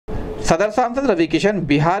सदर सांसद रवि किशन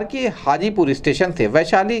बिहार के हाजीपुर स्टेशन से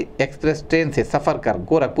वैशाली एक्सप्रेस ट्रेन से सफर कर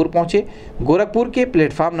गोरखपुर पहुंचे। गोरखपुर के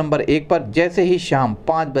प्लेटफॉर्म नंबर 1 पर जैसे ही शाम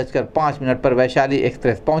 5:05 पर वैशाली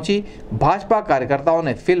एक्सप्रेस पहुंची, भाजपा कार्यकर्ताओं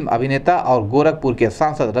ने फिल्म अभिनेता और गोरखपुर के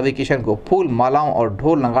सांसद रवि किशन को फूल मालाओं और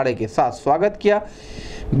ढोल नगाड़े के साथ स्वागत किया।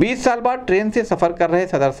 20 साल बाद ट्रेन से सफर कर रहे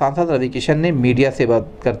सदर सांसद रवि किशन ने मीडिया से बात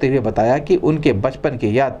करते हुए बताया कि उनके बचपन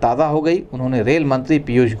की याद ताज़ा हो गई। उन्होंने रेल मंत्री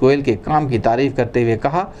पीयूष गोयल के काम की तारीफ करते हुए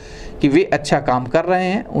कहा कि वे अच्छा काम कर रहे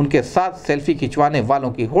हैं। उनके साथ सेल्फी खिंचवाने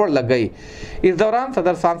वालों की होड़ लग गई। इस दौरान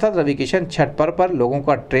सदर सांसद रवि किशन छठ पर्व पर लोगों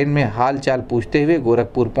का ट्रेन में हाल चाल पूछते हुए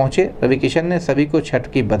गोरखपुर पहुंचे। रवि किशन ने सभी को छठ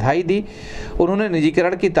की बधाई दी। उन्होंने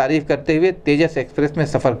निजीकरण की तारीफ करते हुए तेजस एक्सप्रेस में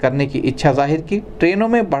सफर करने की इच्छा जाहिर की। ट्रेनों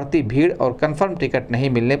में बढ़ती भीड़ और कन्फर्म टिकट नहीं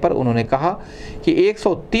मिलने पर उन्होंने कहा कि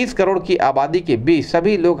 130 करोड़ की आबादी के बीच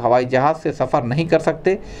सभी लोग हवाई जहाज से सफर नहीं कर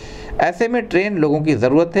सकते। ऐसे में ट्रेन लोगों की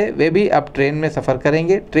ज़रूरत है, वे भी अब ट्रेन में सफ़र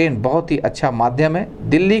करेंगे। ट्रेन बहुत ही अच्छा माध्यम है।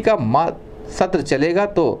 दिल्ली का सत्र चलेगा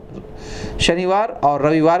तो शनिवार और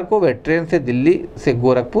रविवार को वे ट्रेन से दिल्ली से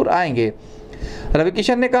गोरखपुर आएंगे। रवि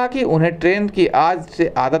किशन ने कहा कि उन्हें ट्रेन की आज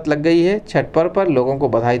से आदत लग गई है। छठ पर्व पर लोगों को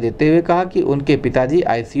बधाई देते हुए कहा कि उनके पिताजी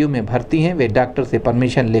आईसीयू में भर्ती हैं, वे डॉक्टर से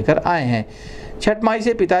परमिशन लेकर आए हैं। छठ माई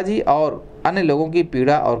से पिताजी और अन्य लोगों की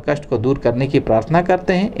पीड़ा और कष्ट को दूर करने की प्रार्थना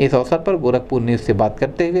करते हैं। इस अवसर पर गोरखपुर न्यूज़ से बात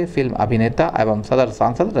करते हुए फिल्म अभिनेता एवं सदर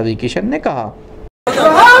सांसद रवि किशन ने कहा,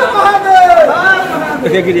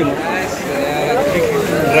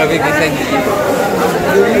 रवि किशन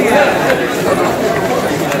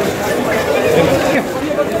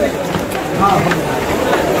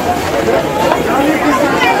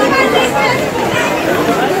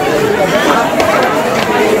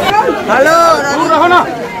हेलो रहो ना,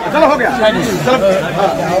 चलो हो गया, चलो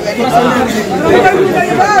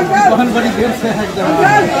बहुत बड़ी देर से है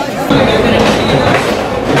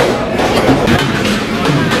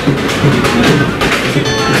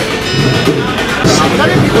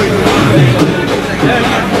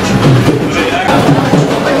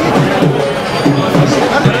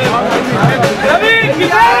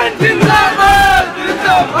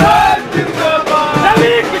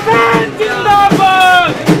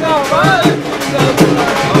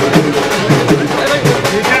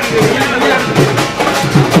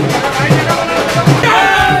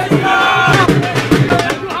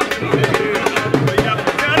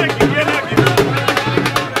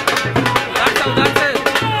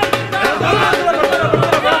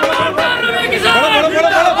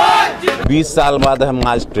बीस साल बाद हम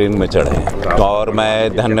आज ट्रेन में चढ़े हैं और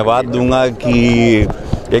मैं धन्यवाद दूंगा कि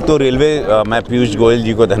एक तो रेलवे, मैं पीयूष गोयल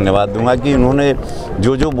जी को धन्यवाद दूंगा कि उन्होंने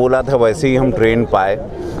जो जो बोला था वैसे ही हम ट्रेन पाए।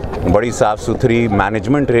 बड़ी साफ़ सुथरी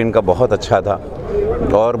मैनेजमेंट ट्रेन का बहुत अच्छा था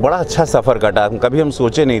और बड़ा अच्छा सफ़र कटा। कभी हम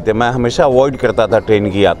सोचे नहीं थे। मैं हमेशा अवॉइड करता था ट्रेन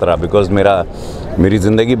की यात्रा बिकॉज़ मेरी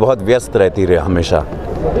ज़िंदगी बहुत व्यस्त रहती रही हमेशा।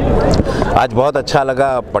 आज बहुत अच्छा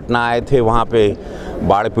लगा। पटना आए थे, वहाँ पे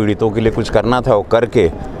बाढ़ पीड़ितों के लिए कुछ करना था, वो करके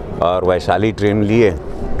और वैशाली ट्रेन लिए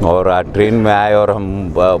और आज ट्रेन में आए और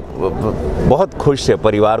हम बहुत खुश थे।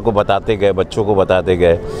 परिवार को बताते गए, बच्चों को बताते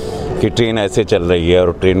गए कि ट्रेन ऐसे चल रही है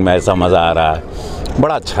और ट्रेन में ऐसा मज़ा आ रहा है।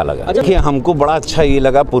 बड़ा अच्छा लगा। देखिए, हमको बड़ा अच्छा ये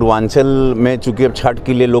लगा, पूर्वांचल में चूँकि अब छठ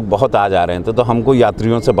के लिए लोग बहुत आ जा रहे हैं तो हमको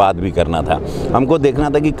यात्रियों से बात भी करना था। हमको देखना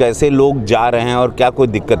था कि कैसे लोग जा रहे हैं और क्या कोई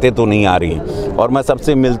दिक्कतें तो नहीं आ रही हैं। और मैं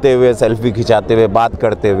सबसे मिलते हुए, सेल्फी खिंचाते हुए, बात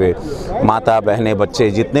करते हुए, माता बहनें बच्चे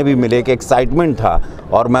जितने भी मिले, कि एक्साइटमेंट था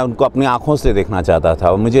और मैं उनको अपनी आँखों से देखना चाहता था।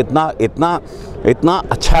 और मुझे इतना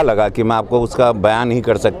अच्छा लगा कि मैं आपको उसका बयान नहीं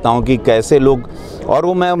कर सकता हूँ कि कैसे लोग, और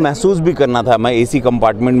वो मैं महसूस भी करना था। मैं एसी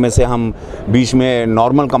कंपार्टमेंट में से हम बीच में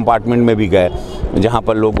नॉर्मल कंपार्टमेंट में भी गए, जहाँ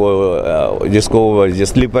पर लोग जिसको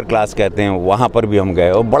स्लीपर क्लास कहते हैं, वहाँ पर भी हम गए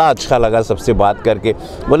और बड़ा अच्छा लगा सबसे बात करके।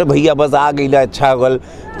 बोले भैया बस आ गई, अच्छा गल,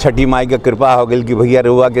 छठी माई का कृपा हो गई कि भैया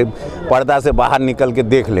रुआ के पर्दा से बाहर निकल के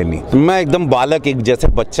देख लेनी। मैं एकदम बालक, एक जैसे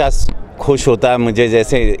बच्चा खुश होता है मुझे,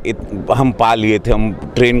 जैसे हम पा लिए थे। हम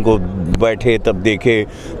ट्रेन को बैठे, तब देखे,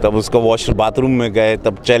 तब उसका बाथरूम में गए,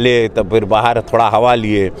 तब चले, तब फिर बाहर थोड़ा हवा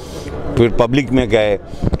लिए, फिर पब्लिक में गए।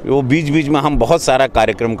 वो बीच बीच में हम बहुत सारा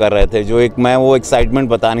कार्यक्रम कर रहे थे, जो मैं वो एक्साइटमेंट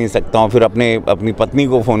बता नहीं सकता हूँ। फिर अपनी पत्नी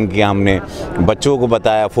को फ़ोन किया हमने, बच्चों को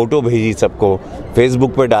बताया, फ़ोटो भेजी सबको,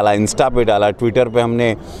 फेसबुक पे डाला, इंस्टा पे डाला, ट्विटर पे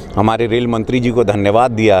हमने हमारे रेल मंत्री जी को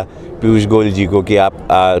धन्यवाद दिया, पीयूष गोयल जी को, कि आप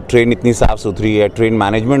ट्रेन इतनी साफ़ सुथरी है, ट्रेन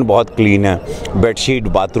मैनेजमेंट बहुत क्लीन है, बेडशीट,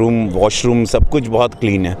 बाथरूम, वॉशरूम सब कुछ बहुत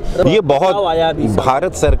क्लीन है। ये बहुत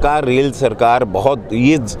भारत सरकार, रेल सरकार बहुत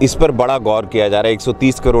इस पर बड़ा गौर किया जा रहा है।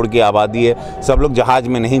 130 करोड़ की आबादी है, सब लोग जहाज़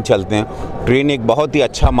में नहीं चलते हैं। ट्रेन एक बहुत ही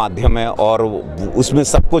अच्छा माध्यम है और उसमें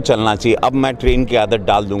सबको चलना चाहिए। अब मैं ट्रेन की आदत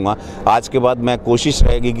डाल दूंगा। आज के बाद मैं कोशिश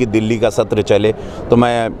रहेगी कि दिल्ली का सत्र चले तो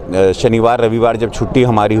मैं शनिवार रविवार जब छुट्टी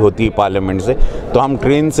हमारी होती है पार्लियामेंट से, तो हम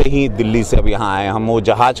ट्रेन से ही दिल्ली से अब यहाँ आए, हम वो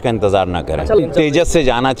जहाज़ का इंतज़ार ना करें। तेजस से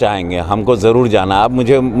जाना चाहेंगे, हमको ज़रूर जाना। अब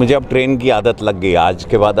मुझे अब ट्रेन की आदत लग गई, आज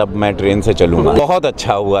के बाद अब मैं ट्रेन से चलूँगा। बहुत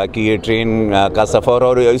अच्छा हुआ कि ये ट्रेन का सफ़र,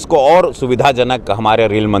 और इसको और सुविधाजनक हमारे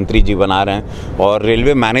रेल मंत्री जी बना रहे हैं, और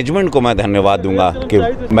रेलवे मैनेजमेंट को मैं धन्यवाद दूंगा कि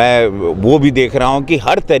मैं वो भी देख रहा हूं कि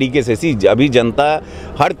हर तरीके से अभी जनता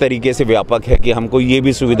हर तरीके से व्यापक है कि हमको ये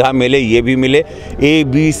भी सुविधा मिले, ये भी मिले,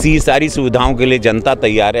 ABC सारी सुविधाओं के लिए जनता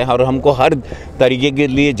तैयार है, और हमको हर तरीके के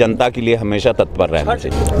लिए जनता के लिए हमेशा तत्पर रहना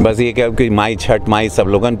चाहिए। बस ये कि माई छठ माई सब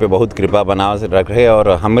लोगन पे बहुत कृपा बनाव से रखे, और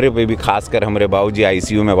हमरे पे भी खासकर हमरे बाबूजी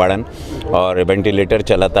ICU में बढ़न और वेंटिलेटर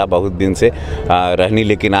चला था बहुत दिन से रहनी,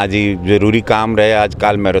 लेकिन आज ही जरूरी काम रहे। आज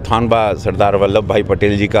काल मैराथन बा सरदार वल्लभ भाई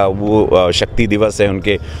पटेल जी का, वो शक्ति दिवस है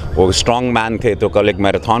उनके, वो स्ट्रॉन्ग मैन थे, तो कल एक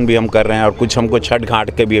मैराथन भी हम कर रहे हैं, और कुछ हमको छठ घाट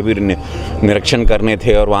के भी अभी निरीक्षण करने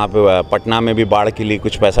थे, और वहाँ पे पटना में भी बाढ़ के लिए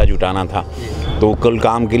कुछ पैसा जुटाना था, तो कल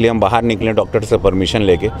काम के लिए हम बाहर निकले डॉक्टर से परमिशन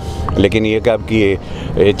लेके। लेकिन ये कब कि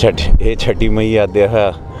ये छठी मैया देह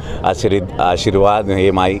आशीर्वाद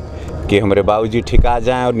ये माई कि हमारे बाबूजी ठिका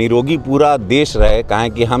जाएं और निरोगी पूरा देश रहे। काहे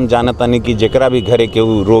कि हम जानता नहीं कि जकरा भी घरे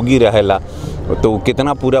केहू रोगी रहेला तो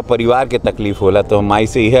कितना पूरा परिवार के तकलीफ होला। तो माई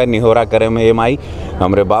से यह निहोरा करे में, ये माई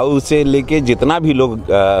हमारे बाबू से लेके जितना भी लोग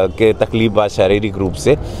के तकलीफ बा शारीरिक रूप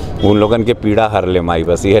से, उन लोगन के पीड़ा हर ले माई,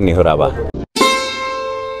 बस यह निहोरा बा।